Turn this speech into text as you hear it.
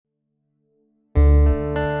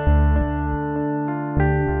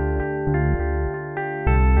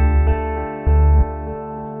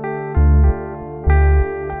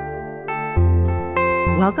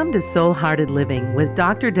Welcome to Soul Hearted Living with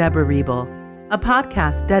Dr. Deborah Riebel, a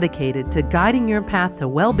podcast dedicated to guiding your path to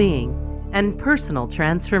well-being and personal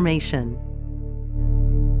transformation.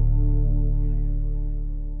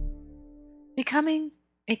 Becoming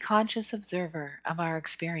a conscious observer of our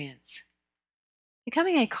experience.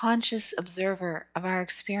 Becoming a conscious observer of our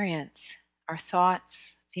experience, our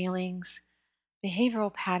thoughts, feelings,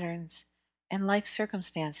 behavioral patterns, and life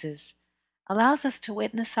circumstances allows us to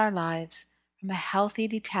witness our lives from a healthy,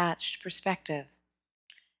 detached perspective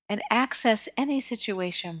and access any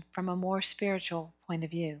situation from a more spiritual point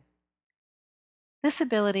of view. This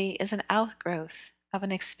ability is an outgrowth of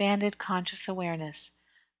an expanded conscious awareness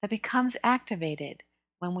that becomes activated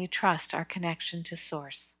when we trust our connection to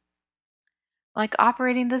Source. Like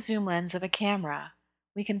operating the zoom lens of a camera,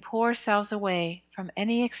 we can pull ourselves away from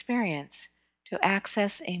any experience to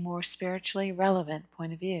access a more spiritually relevant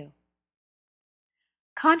point of view.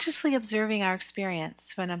 Consciously observing our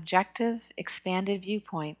experience from an objective, expanded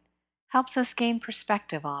viewpoint helps us gain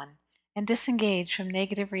perspective on and disengage from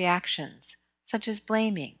negative reactions such as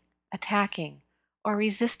blaming, attacking, or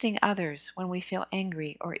resisting others when we feel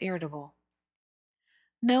angry or irritable.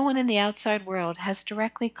 No one in the outside world has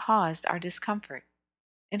directly caused our discomfort.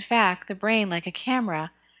 In fact, the brain, like a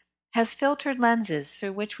camera, has filtered lenses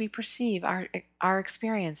through which we perceive our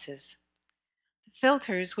experiences. The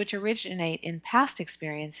filters, which originate in past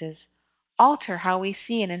experiences, alter how we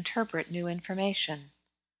see and interpret new information.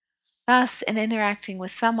 Thus, in interacting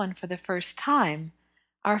with someone for the first time,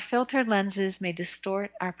 our filtered lenses may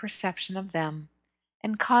distort our perception of them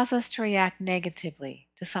and cause us to react negatively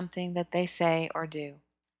to something that they say or do.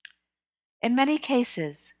 In many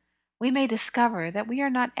cases, we may discover that we are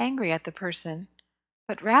not angry at the person,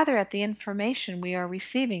 but rather at the information we are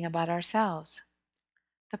receiving about ourselves,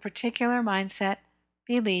 the particular mindset,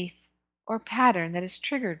 belief, or pattern that is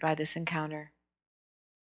triggered by this encounter.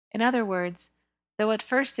 In other words, though at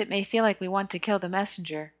first it may feel like we want to kill the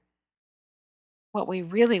messenger, what we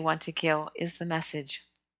really want to kill is the message.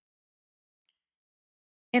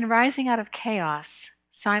 In Rising Out of Chaos,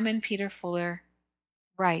 Simon Peter Fuller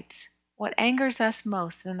writes, "What angers us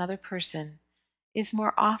most in another person is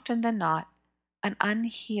more often than not an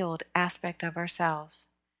unhealed aspect of ourselves.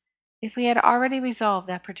 If we had already resolved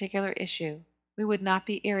that particular issue, we would not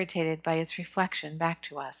be irritated by its reflection back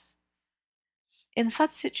to us." In such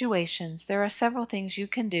situations, there are several things you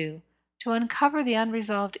can do to uncover the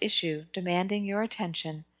unresolved issue demanding your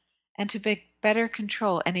attention and to better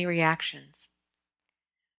control any reactions.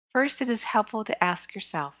 First, it is helpful to ask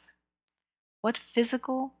yourself, what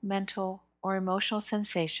physical, mental, or emotional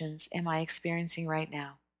sensations am I experiencing right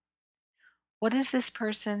now? What is this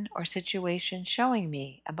person or situation showing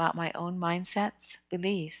me about my own mindsets,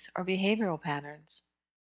 beliefs, or behavioral patterns?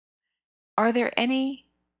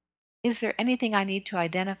 Is there anything I need to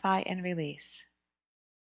identify and release?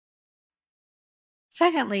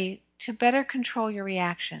 Secondly, to better control your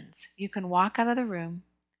reactions, you can walk out of the room,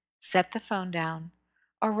 set the phone down,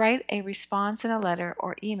 or write a response in a letter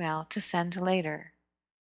or email to send later.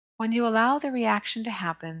 When you allow the reaction to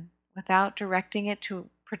happen without directing it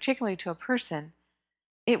particularly to a person,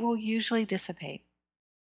 it will usually dissipate.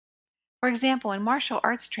 For example, in martial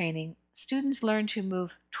arts training, students learn to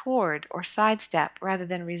move toward or sidestep rather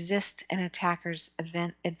than resist an attacker's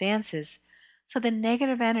advances, so the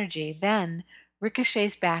negative energy then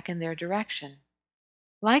ricochets back in their direction.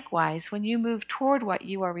 Likewise, when you move toward what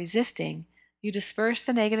you are resisting, you disperse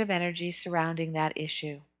the negative energy surrounding that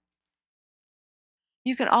issue.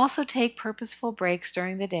 You can also take purposeful breaks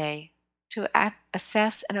during the day to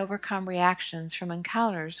assess and overcome reactions from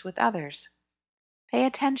encounters with others. Pay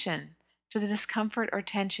attention to the discomfort or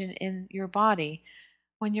tension in your body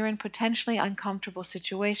when you're in potentially uncomfortable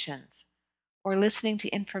situations or listening to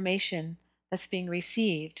information that's being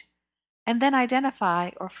received, and then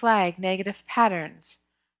identify or flag negative patterns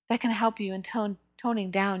that can help you in toning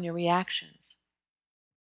down your reactions.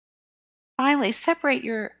 Finally, separate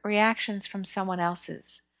your reactions from someone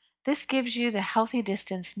else's. This gives you the healthy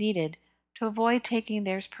distance needed to avoid taking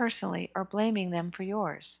theirs personally or blaming them for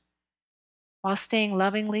yours, while staying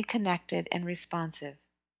lovingly connected and responsive.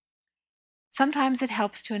 Sometimes it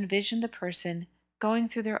helps to envision the person going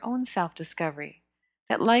through their own self-discovery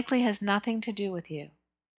that likely has nothing to do with you.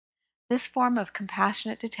 This form of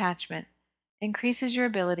compassionate detachment increases your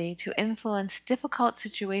ability to influence difficult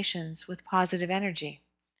situations with positive energy.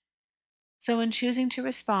 So in choosing to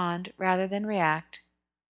respond rather than react,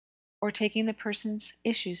 or taking the person's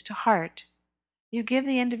issues to heart, you give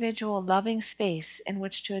the individual loving space in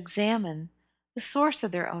which to examine the source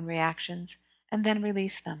of their own reactions and then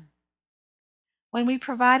release them. When we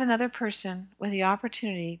provide another person with the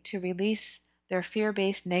opportunity to release their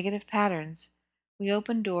fear-based negative patterns, we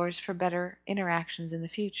open doors for better interactions in the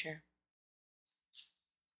future.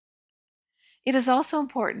 It is also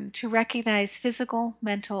important to recognize physical,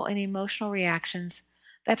 mental, and emotional reactions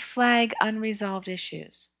that flag unresolved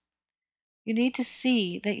issues. You need to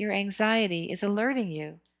see that your anxiety is alerting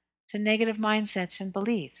you to negative mindsets and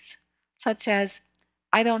beliefs, such as,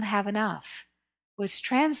 I don't have enough, which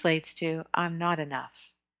translates to, I'm not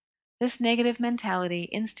enough. This negative mentality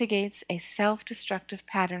instigates a self-destructive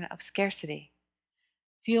pattern of scarcity,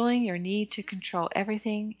 fueling your need to control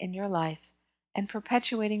everything in your life and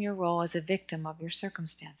perpetuating your role as a victim of your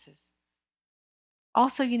circumstances.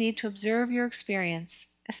 Also, you need to observe your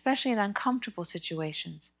experience, especially in uncomfortable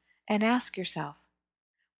situations, and ask yourself,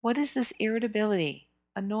 what is this irritability,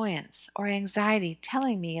 annoyance, or anxiety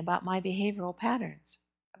telling me about my behavioral patterns,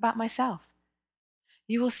 about myself?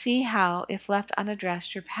 You will see how, if left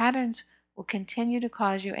unaddressed, your patterns will continue to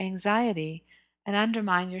cause you anxiety and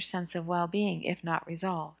undermine your sense of well-being if not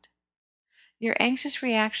resolved. Your anxious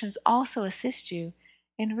reactions also assist you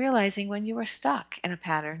in realizing when you are stuck in a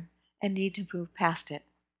pattern and need to move past it.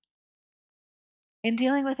 In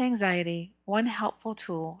dealing with anxiety, one helpful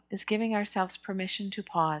tool is giving ourselves permission to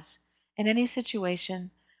pause in any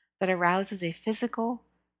situation that arouses a physical,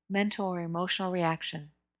 mental, or emotional reaction.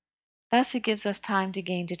 Thus, it gives us time to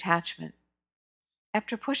gain detachment.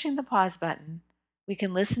 After pushing the pause button, we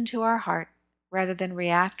can listen to our heart rather than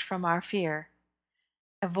react from our fear,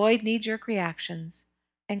 avoid knee-jerk reactions,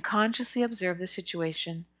 and consciously observe the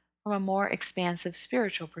situation from a more expansive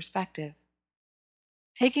spiritual perspective.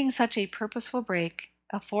 Taking such a purposeful break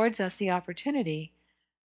affords us the opportunity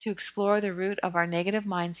to explore the root of our negative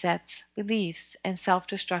mindsets, beliefs, and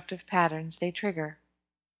self-destructive patterns they trigger.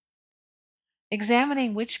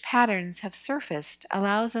 Examining which patterns have surfaced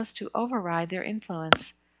allows us to override their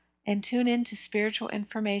influence and tune into spiritual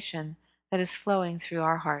information that is flowing through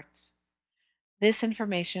our hearts. This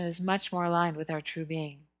information is much more aligned with our true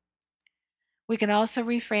being. We can also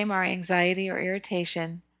reframe our anxiety or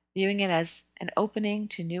irritation, viewing it as an opening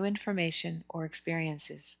to new information or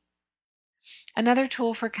experiences. Another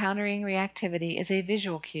tool for countering reactivity is a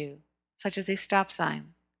visual cue, such as a stop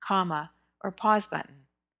sign, comma, or pause button.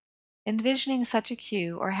 Envisioning such a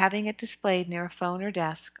cue or having it displayed near a phone or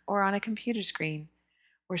desk or on a computer screen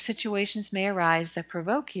where situations may arise that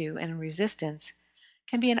provoke you in resistance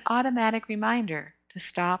can be an automatic reminder to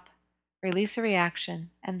stop, release a reaction,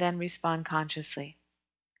 and then respond consciously.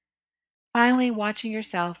 Finally, watching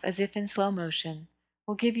yourself as if in slow motion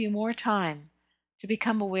will give you more time to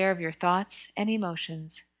become aware of your thoughts and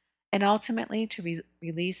emotions and ultimately to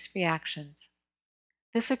release reactions.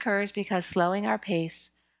 This occurs because slowing our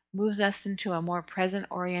pace moves us into a more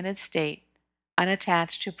present-oriented state,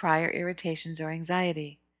 unattached to prior irritations or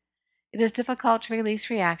anxiety. It is difficult to release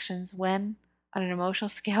reactions when, on an emotional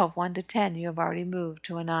scale of 1 to 10, you have already moved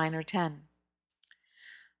to a 9 or 10.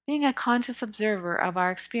 Being a conscious observer of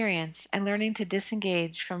our experience and learning to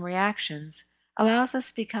disengage from reactions allows us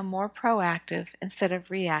to become more proactive instead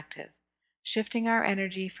of reactive, shifting our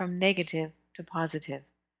energy from negative to positive.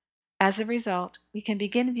 As a result, we can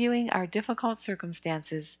begin viewing our difficult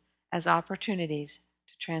circumstances as opportunities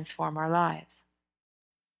to transform our lives.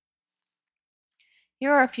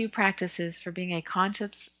 Here are a few practices for being a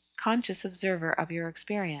conscious observer of your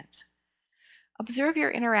experience. Observe your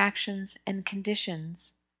interactions and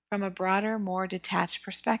conditions from a broader, more detached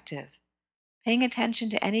perspective, paying attention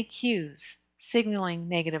to any cues signaling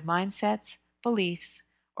negative mindsets, beliefs,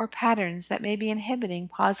 or patterns that may be inhibiting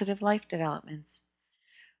positive life developments.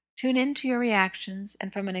 Tune into your reactions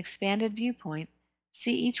and from an expanded viewpoint,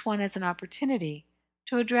 see each one as an opportunity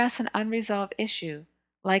to address an unresolved issue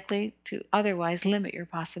likely to otherwise limit your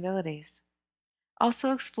possibilities.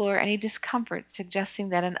 Also explore any discomfort suggesting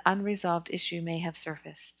that an unresolved issue may have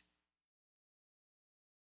surfaced.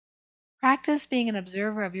 Practice being an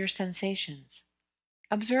observer of your sensations.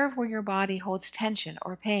 Observe where your body holds tension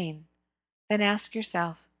or pain. Then ask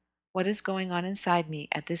yourself, what is going on inside me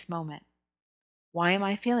at this moment? Why am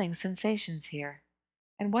I feeling sensations here?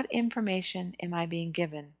 And what information am I being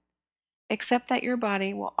given? Accept that your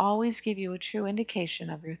body will always give you a true indication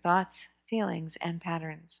of your thoughts, feelings, and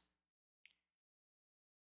patterns.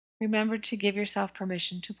 Remember to give yourself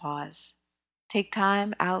permission to pause. Take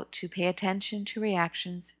time out to pay attention to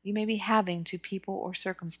reactions you may be having to people or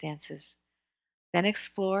circumstances. Then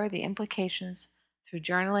explore the implications through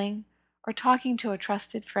journaling or talking to a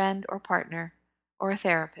trusted friend or partner or a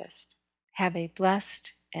therapist. Have a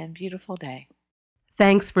blessed and beautiful day.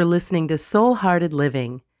 Thanks for listening to Soul Hearted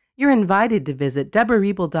Living. You're invited to visit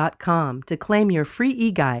DeborahRebel.com to claim your free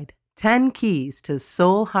e-guide, 10 Keys to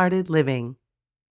Soul Hearted Living.